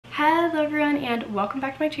Hello everyone and welcome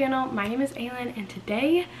back to my channel. My name is Aylin and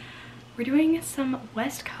today we're doing some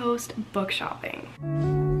West Coast book shopping.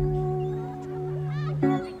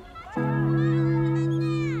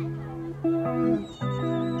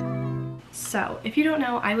 So, if you don't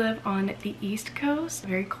know, I live on the East Coast.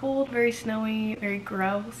 Very cold, very snowy, very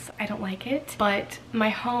gross. I don't like it. But my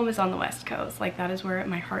home is on the West Coast. Like, that is where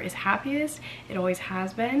my heart is happiest. It always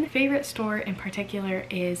has been. Favorite store in particular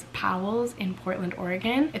is Powell's in Portland,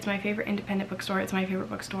 Oregon. It's my favorite independent bookstore. It's my favorite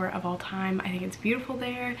bookstore of all time. I think it's beautiful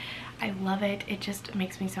there. I love it. It just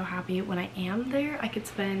makes me so happy when I am there. I could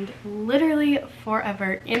spend literally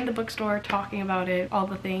forever in the bookstore talking about it, all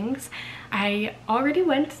the things. I already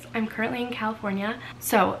went. I'm currently in California.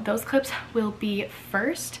 So those clips will be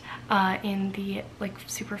first in the like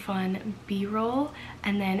super fun B-roll,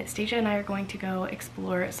 and then Staijah and I are going to go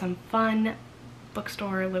explore some fun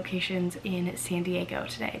bookstore locations in San Diego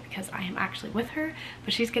today because I am actually with her,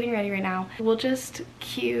 but she's getting ready right now. We'll just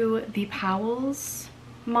cue the Powell's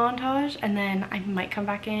montage and then I might come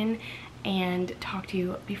back in and talk to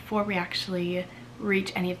you before we actually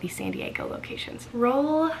reach any of these San Diego locations.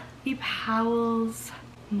 Roll the Powell's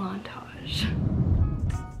montage.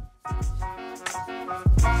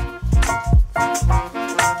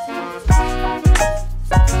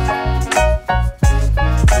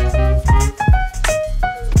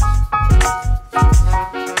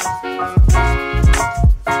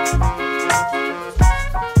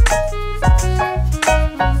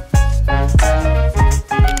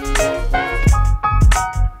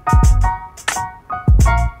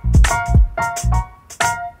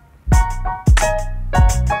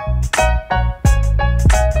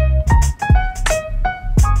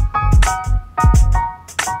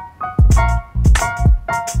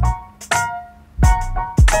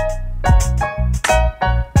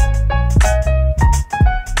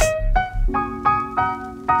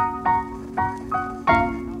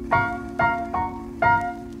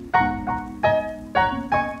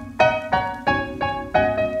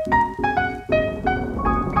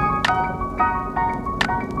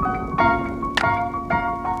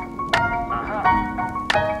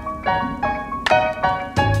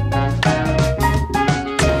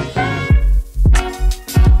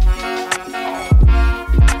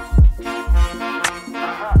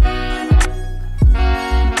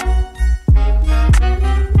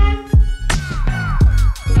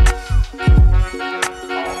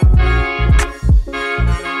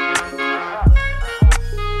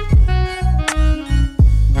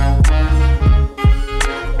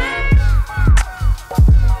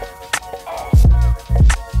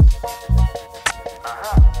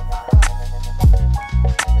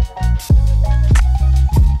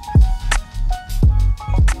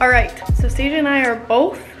 Alright, so Staijah and I are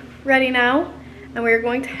both ready now, and we're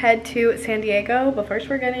going to head to San Diego, but first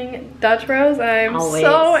we're getting Dutch Bros. I'm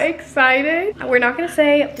so excited. We're not going to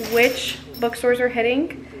say which bookstores we're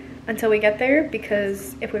hitting until we get there,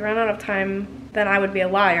 because if we run out of time, then I would be a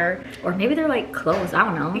liar. Or maybe they're like closed, I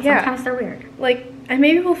don't know. Yeah. Sometimes they're weird. Like, and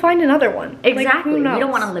maybe we'll find another one. Exactly. Like, who knows? We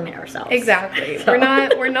don't want to limit ourselves. Exactly. So.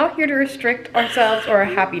 We're not here to restrict ourselves or our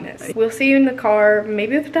happiness. We'll see you in the car,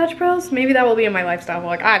 maybe with the Dutch Bros. Maybe that will be in my lifestyle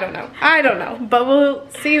vlog. I don't know. But we'll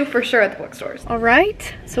see you for sure at the bookstores. All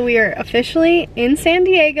right. So we are officially in San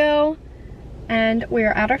Diego, and we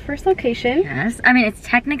are at our first location. Yes. I mean, it's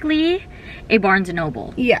technically a Barnes &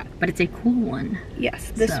 Noble. Yeah. But it's a cool one.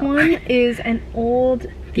 Yes. This one is an old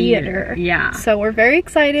theater. Yeah. So we're very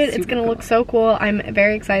excited. Super it's gonna cool. look so cool. I'm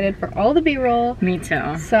very excited for all the B-roll. Me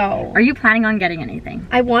too. So are you planning on getting anything?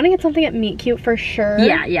 I want to get something at Meet Cute for sure.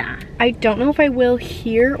 Yeah. I don't know if I will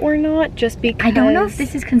here or not, just because I don't know if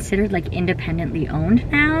this is considered like independently owned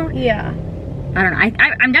now. Yeah. I don't know.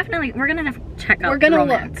 I'm definitely, we're gonna check out. We're gonna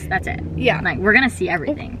romance. look. That's it. Yeah. Like, we're gonna see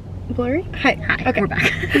everything. Blurry? Hi. Okay. We're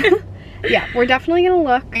back. Yeah, we're definitely gonna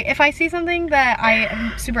look. If I see something that I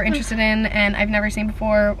am super interested in and I've never seen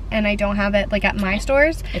before and I don't have it like at my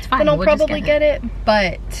stores, It's fine. then I'll We'll just probably get it.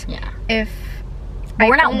 But yeah. if But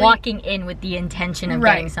we're not walking in with the intention of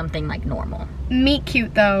getting something like normal. Meet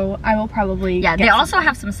Cute though, I will probably Yeah, get they also something.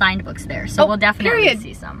 have some signed books there, so we'll definitely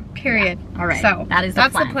see some. Period. Yeah. All right. So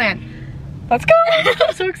that's the plan. Let's go.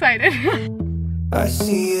 I'm so excited. I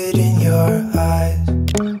see it in your eyes.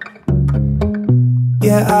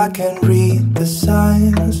 Yeah, I can read the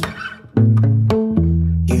signs.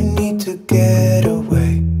 You need to get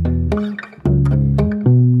away.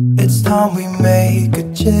 It's time we make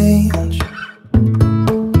a change.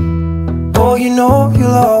 Oh, you know you'll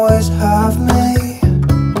always have me.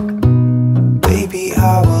 Baby,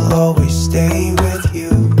 I will always stay with you.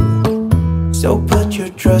 So put your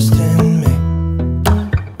trust in me.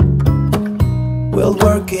 We'll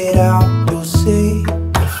work it it out, you'll see.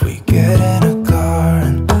 If we get in a car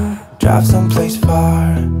and drive someplace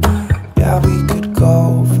far, yeah, we could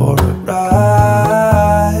go for a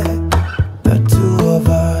ride. The two of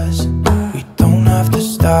us, we don't have to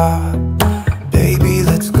stop. Baby,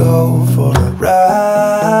 let's go for a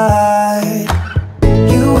ride.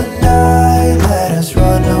 You and I, let us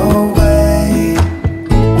run away.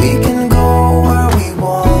 We can go where we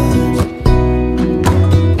want.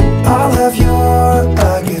 I'll have your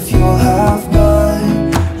bag if you'll have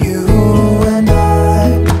mine. You and I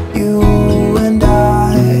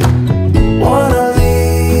wanna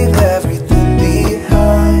leave everything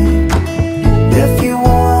behind. If you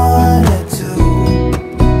wanted to,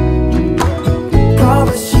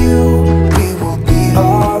 promise you we will be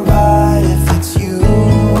alright. If it's you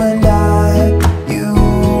and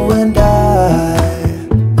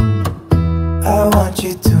I want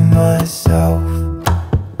you to myself.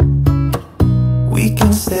 We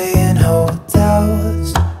can stay in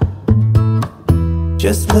hotels,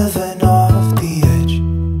 just living off the edge.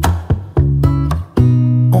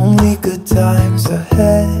 Only good times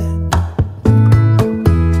ahead.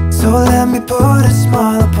 So let me put a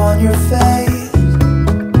smile upon your face.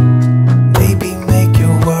 Maybe make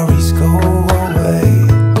your worries go away.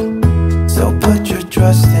 So put your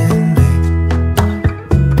trust in me.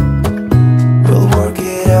 We'll work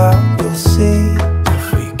it out, you'll see.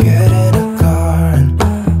 If we get in a car and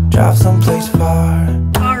drive someplace far.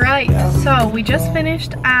 All right, so we just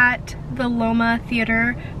finished at the Loma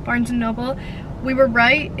Theater, Barnes & Noble. We were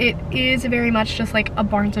right, it is very much just like a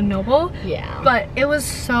Barnes & Noble. Yeah. But it was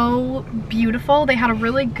so beautiful. They had a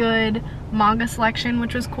really good manga selection,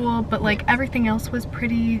 which was cool, but like everything else was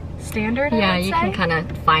pretty standard. Yeah, I would you say. can kind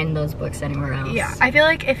of find those books anywhere else. Yeah, I feel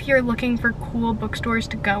like if you're looking for cool bookstores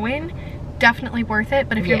to go in, definitely worth it.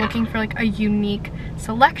 But if you're looking for like a unique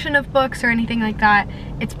selection of books or anything like that,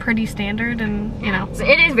 it's pretty standard, and you know. So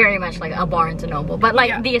it is very much like a Barnes & Noble, but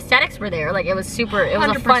like the aesthetics were there. Like it was super, it was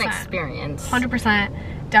 100%. A fun experience. 100%.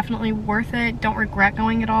 Definitely worth it. Don't regret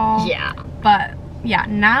going at all. Yeah. But yeah,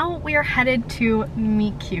 now we are headed to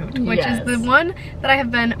Meet Cute, which is the one that I have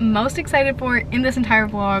been most excited for in this entire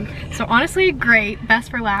vlog. So honestly, great. Best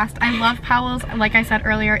for last. I love Powell's. Like I said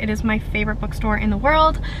earlier, it is my favorite bookstore in the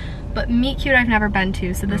world. But Meet Cute I've never been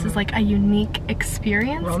to, so this is like a unique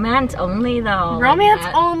experience. Romance only though. Romance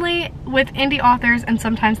only with indie authors, and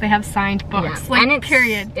sometimes they have signed books. Yeah. Like, and it's,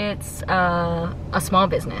 period. It's a small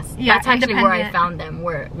business. Yeah, that's actually where I found them,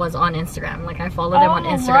 where it was on Instagram. Like I followed them on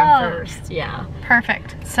Instagram first. Yeah.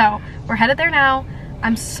 Perfect. So we're headed there now.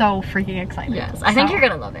 I'm so freaking excited. Yes, I think you're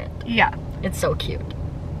gonna love it. Yeah. It's so cute.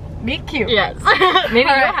 Meet Cute. Yes. Maybe you'll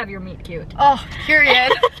have your Meet Cute. Oh,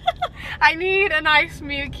 period. I need a nice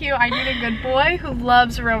Meet Cute. I need a good boy who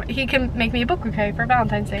loves he can make me a book bouquet for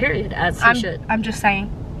Valentine's Day. Period, as he should. I'm just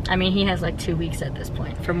saying. I mean, he has like 2 weeks at this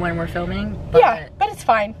point from when we're filming. But yeah, but it's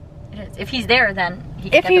fine. It is. If he's there, then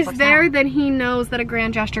he can If he's there, then he knows that a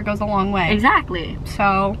grand gesture goes a long way. Exactly.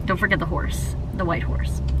 So don't forget the horse, the white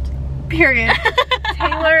horse. Period.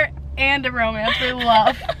 Taylor and a romance we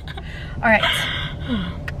love. All right,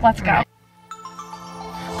 let's go.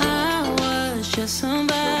 I was just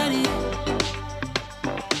somebody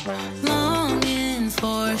longing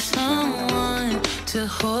for someone to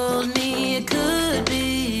hold me. It could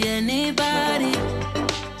be anybody,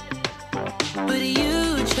 but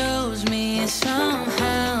you chose me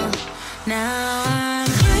somehow. Now I'm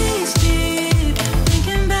crazy,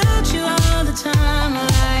 thinking about you all the time,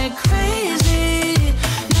 like crazy,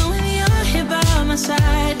 knowing you're here by my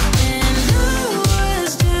side. And I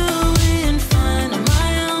was doing fine on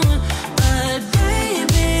my own, but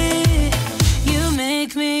baby, you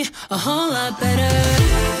make me a whole lot better.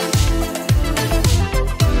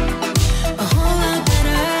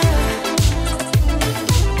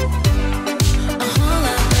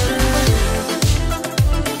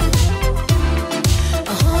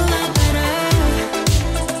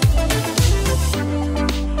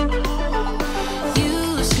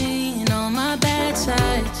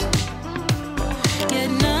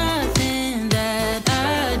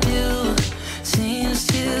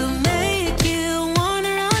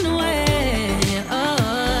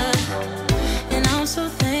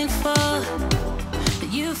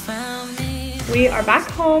 We are back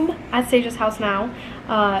home at Staijah's house now.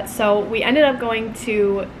 So we ended up going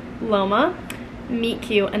to Loma, Meet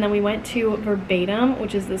Cute, and then we went to Verbatim,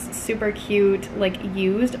 which is this super cute, like,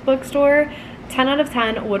 used bookstore. 10 out of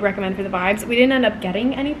 10 would recommend for the vibes. We didn't end up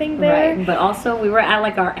getting anything there. Right, but also we were at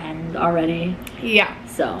like our end already. Yeah.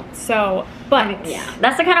 But I mean, yeah,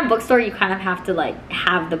 that's the kind of bookstore you kind of have to like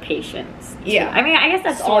have the patience. Yeah. I mean, I guess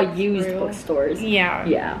that's all used bookstores. Yeah.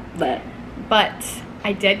 Yeah, but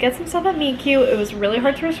I did get some stuff at Meet Cute. It was really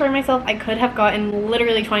hard to restrain myself. I could have gotten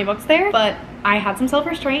literally 20 books there, but I had some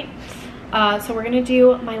self-restraint. So we're gonna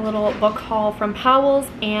do my little book haul from Powell's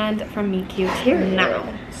and from Meet Cute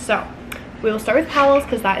now. So we will start with Powell's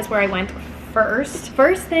because that is where I went first.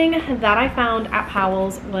 First thing that I found at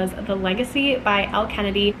Powell's was The Legacy by L.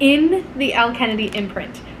 Kennedy in the L. Kennedy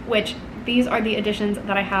imprint, which these are the editions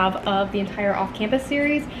that I have of the entire Off-Campus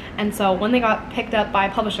series. And so when they got picked up by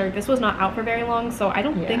a publisher, this was not out for very long, so I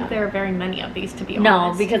don't think there are very many of these, to be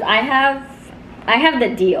honest. No, because I have the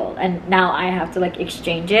deal, and now I have to like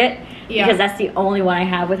exchange it because that's the only one I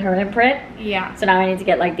have with her imprint. Yeah. So now I need to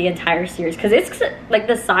get like the entire series because it's like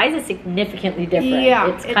the size is significantly different.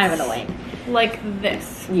 Yeah. It's kind of annoying. Like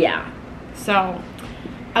this. Yeah. So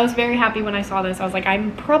I was very happy when I saw this. I was like,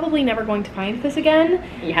 I'm probably never going to find this again.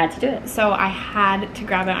 You had to do it. So I had to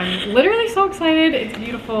grab it. I'm literally so excited. It's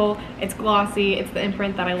beautiful. It's glossy. It's the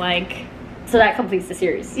imprint that I like. So that completes the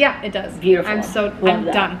series. Yeah, it does. Beautiful. I'm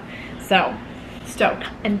done. So stoked.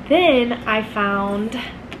 And then I found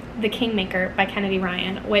The Kingmaker by Kennedy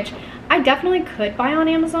Ryan, which I definitely could buy on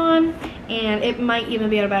Amazon, and it might even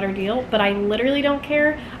be at a better deal, but I literally don't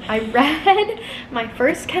care. I read my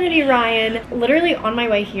first Kennedy Ryan literally on my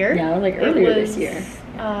way here. Yeah, like earlier this year.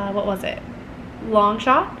 What was it? Long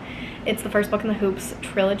Shot. It's the first book in the Hoops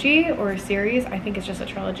trilogy or series. I think it's just a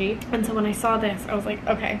trilogy. And so when I saw this, I was like,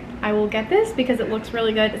 okay, I will get this because it looks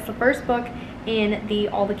really good. It's the first book in the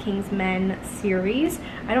All the King's Men series.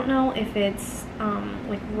 I don't know if it's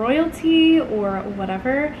like royalty or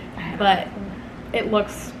whatever, but it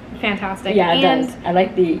looks fantastic. Yeah, it does. I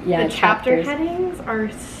like the chapter headings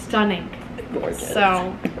are stunning. Gorgeous.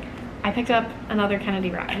 So I picked up another Kennedy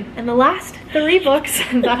Ryan. And the last 3 books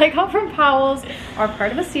that I got from Powell's are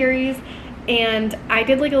part of a series, and I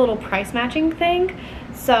did like a little price matching thing.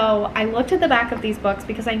 So I looked at the back of these books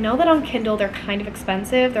because I know that on Kindle they're kind of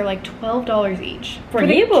expensive. They're like $12 each. For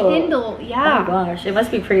the Kindle, yeah. Oh gosh, it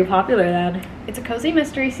must be pretty popular then. It's a cozy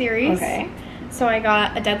mystery series. Okay. So I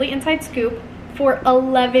got A Deadly Inside Scoop for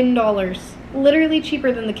 $11. Literally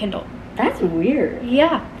cheaper than the Kindle. That's weird.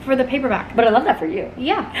 Yeah, for the paperback. But I love that for you.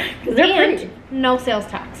 Yeah. Because they're pretty. No sales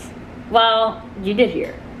tax. Well, you did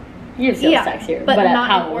here. You have sales tax here. But at not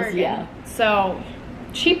Powell's, in Oregon. Yeah. So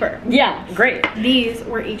cheaper. Yeah, great. These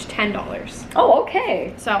were each $10. Oh,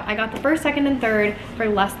 okay. So I got the first, second, and third for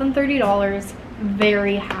less than $30.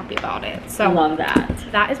 Very happy about it. So love that.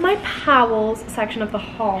 That is my Powell's section of the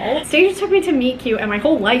haul. Staijah took me to Meet Cute and my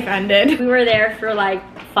whole life ended. We were there for like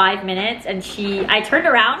 5 minutes, and I turned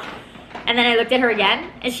around and then I looked at her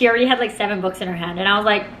again and she already had like 7 books in her hand, and I was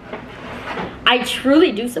like, I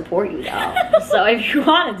truly do support you though. So if you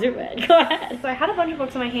want to do it, go ahead. So I had a bunch of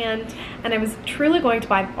books in my hand and I was truly going to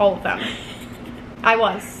buy all of them. I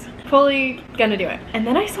was fully gonna do it. And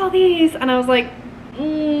then I saw these and I was like,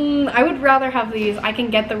 I would rather have these. I can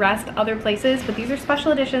get the rest other places, but these are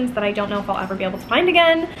special editions that I don't know if I'll ever be able to find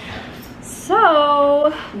again.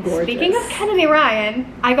 So, gorgeous. Speaking of Kennedy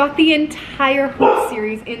Ryan, I got the entire Hoop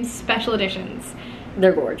series in special editions.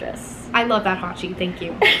 They're gorgeous. I love that Hachi, thank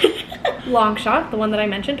you. Long Shot, the one that I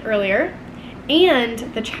mentioned earlier, and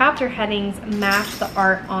the chapter headings match the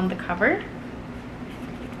art on the cover.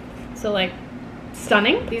 So like,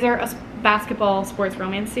 stunning. These are a basketball sports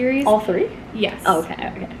romance series. All 3? Yes. Oh,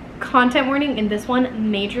 okay. Content warning in this one,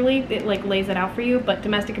 majorly, it like lays it out for you, but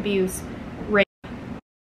domestic abuse, rape,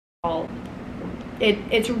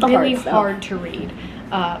 it's really hard to read.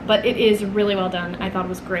 But it is really well done. I thought it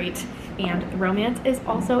was great. And the romance is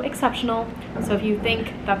also exceptional. So if you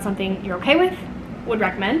think that's something you're okay with, would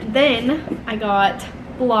recommend. Then I got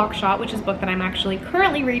Block Shot, which is a book that I'm actually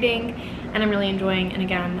currently reading and I'm really enjoying. And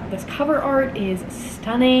again, this cover art is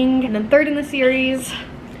stunning. And then third in the series,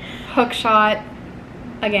 Hook Shot.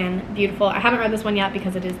 Again, beautiful. I haven't read this one yet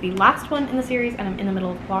because it is the last one in the series and I'm in the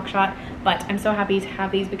middle of Block Shot, but I'm so happy to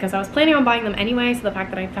have these because I was planning on buying them anyway, so the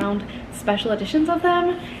fact that I found special editions of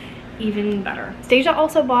them, even better. Staijah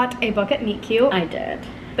also bought a book at Meet Cute. I did.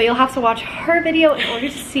 But you'll have to watch her video in order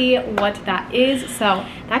to see what that is. So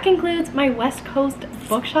that concludes my West Coast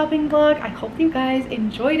book shopping vlog. I hope you guys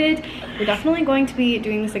enjoyed it. We're definitely going to be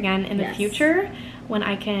doing this again in the future when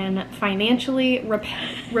I can financially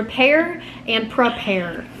repair and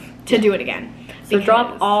prepare to do it again. So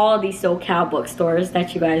drop all these SoCal bookstores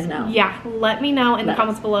that you guys know. Yeah, let me know in the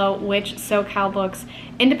comments below which SoCal books,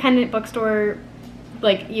 independent bookstore,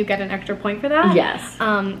 like you get an extra point for that. Yes.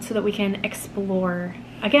 So that we can explore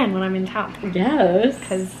again when I'm in town. Yes.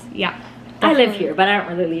 Because, yeah. I live here, but I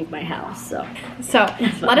don't really leave my house, so. So,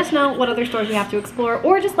 let us know what other stores we have to explore,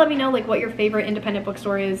 or just let me know, like, what your favorite independent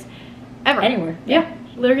bookstore is ever. Anywhere. Yeah,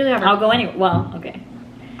 literally ever. I'll go anywhere. Well, okay.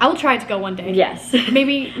 I will try to go one day. Yes.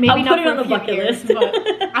 Maybe I'll not put it for on a the few bucket years, list.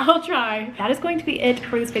 but I'll try. That is going to be it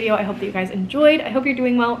for this video. I hope that you guys enjoyed. I hope you're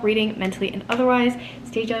doing well, reading mentally and otherwise.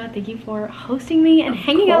 Staijah, thank you for hosting me and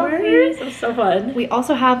hanging out with me. It was so fun. We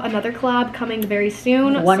also have another collab coming very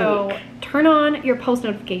soon. So turn on your post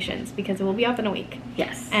notifications because it will be up in a week.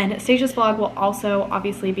 Yes. And Staijah's vlog will also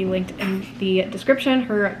obviously be linked in the description.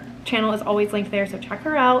 Her channel is always linked there, so check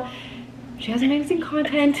her out. She has amazing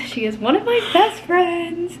content. She is one of my best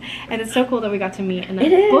friends. And it's so cool that we got to meet and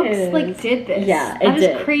that books like did this. Yeah, that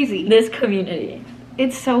is crazy. This community.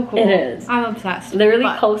 It's so cool. It is. I'm obsessed. Literally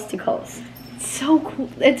coast to coast. So cool.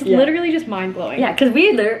 It's literally just mind-blowing. Yeah, because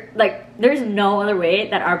we there's no other way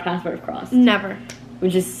that our paths would have crossed. Never.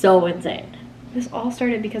 Which is so insane. This all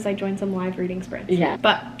started because I joined some live reading sprints. Yeah.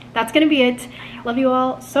 But that's gonna be it. Love you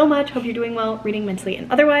all so much. Hope you're doing well, reading mentally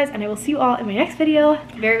and otherwise. And I will see you all in my next video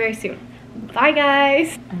very, very soon. Bye,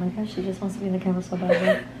 guys. Oh my gosh, she just wants to be in the camera so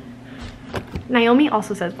bad. Naomi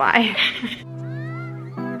also says bye.